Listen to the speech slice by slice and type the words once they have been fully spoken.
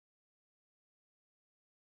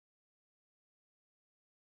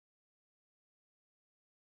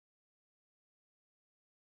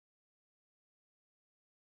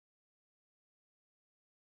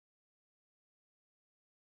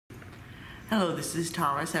Hello, this is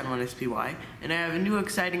Thomas at SSTV, and I have a new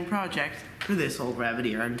exciting project for this old rabbit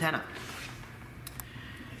ear antenna.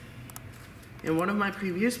 In one of my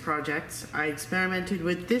previous projects, I experimented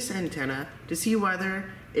with this antenna to see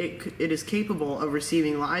whether it is capable of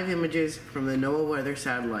receiving live images from the NOAA weather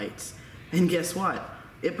satellites. And guess what?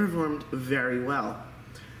 It performed very well.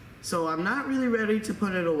 So I'm not really ready to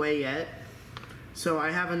put it away yet, so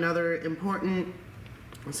I have another important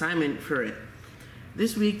assignment for it.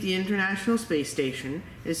 This week, the International Space Station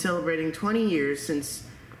is celebrating 20 years since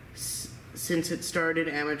it started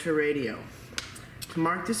amateur radio. To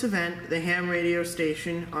mark this event, the ham radio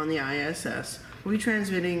station on the ISS will be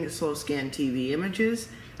transmitting slow-scan TV images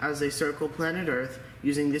as they circle planet Earth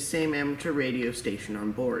using this same amateur radio station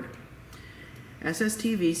on board.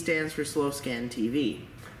 SSTV stands for slow-scan TV,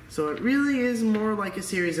 so it really is more like a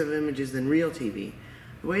series of images than real TV.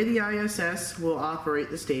 The way the ISS will operate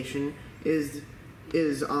the station is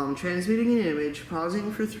transmitting an image,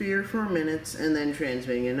 pausing for 3 or 4 minutes, and then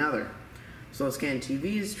transmitting another. Slow-scan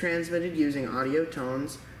TV is transmitted using audio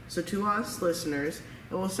tones, so to us listeners,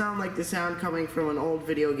 it will sound like the sound coming from an old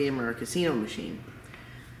video game or a casino machine.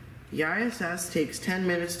 The ISS takes 10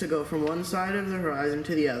 minutes to go from one side of the horizon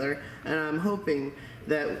to the other, and I'm hoping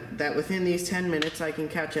that within these 10 minutes I can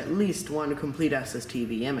catch at least one complete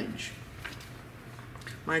SSTV image.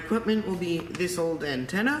 My equipment will be this old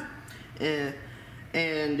antenna and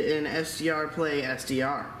an SDR Play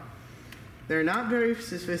SDR. They're not very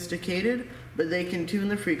sophisticated, but they can tune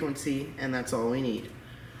the frequency, and that's all we need.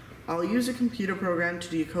 I'll use a computer program to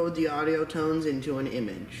decode the audio tones into an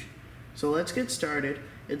image. So let's get started.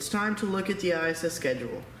 It's time to look at the ISS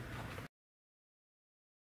schedule.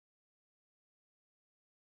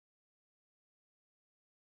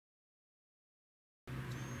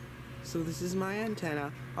 So this is my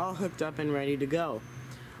antenna, all hooked up and ready to go.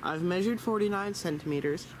 I've measured 49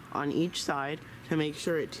 centimeters on each side to make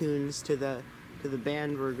sure it tunes to the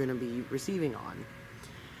band we're going to be receiving on.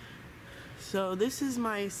 So this is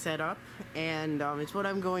my setup, and it's what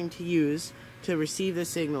I'm going to use to receive the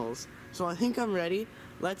signals. So I think I'm ready.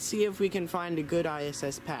 Let's see if we can find a good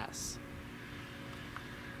ISS pass.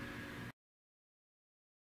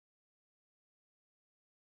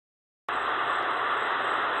 We're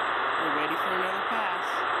ready for another pass.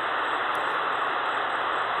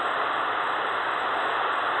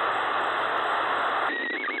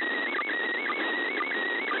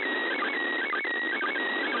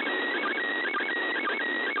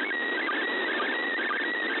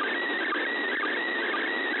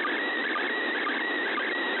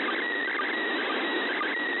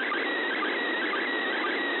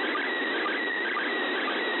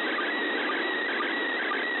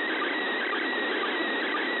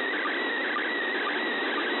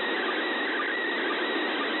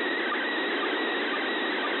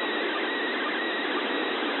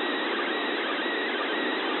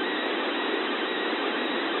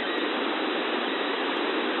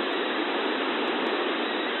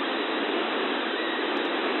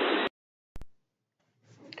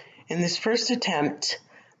 In this first attempt,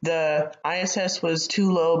 the ISS was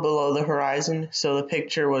too low below the horizon, so the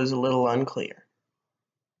picture was a little unclear.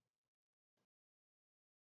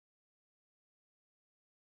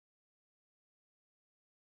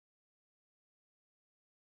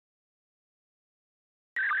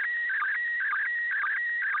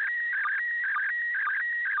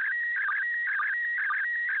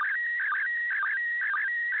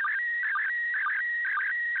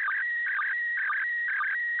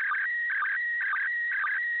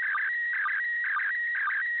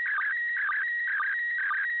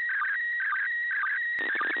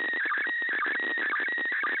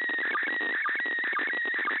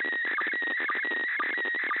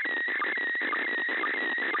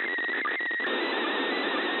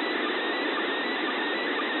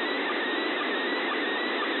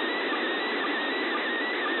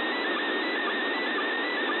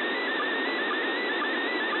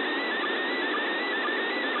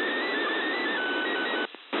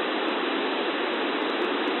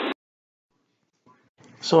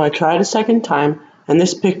 So I tried a second time, and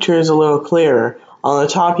this picture is a little clearer. On the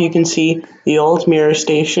top you can see the old mirror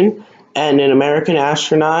station and an American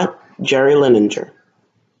astronaut, Jerry Linenger.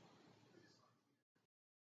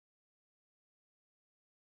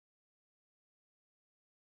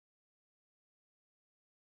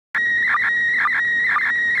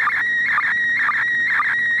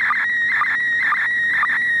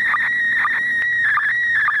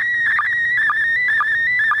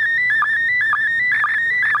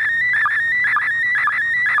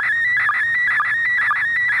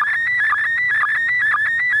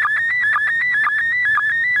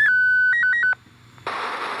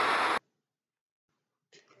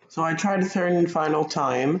 So I tried a third and final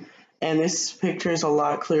time, and this picture is a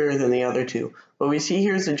lot clearer than the other two. What we see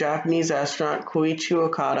here is the Japanese astronaut Koichi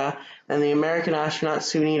Okada and the American astronaut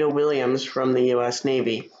Sunita Williams from the US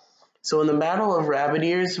Navy. So in the Battle of Rabbit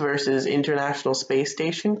Ears versus International Space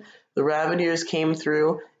Station, the Rabbit Ears came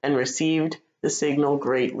through and received the signal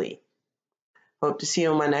greatly. Hope to see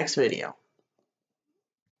you in my next video.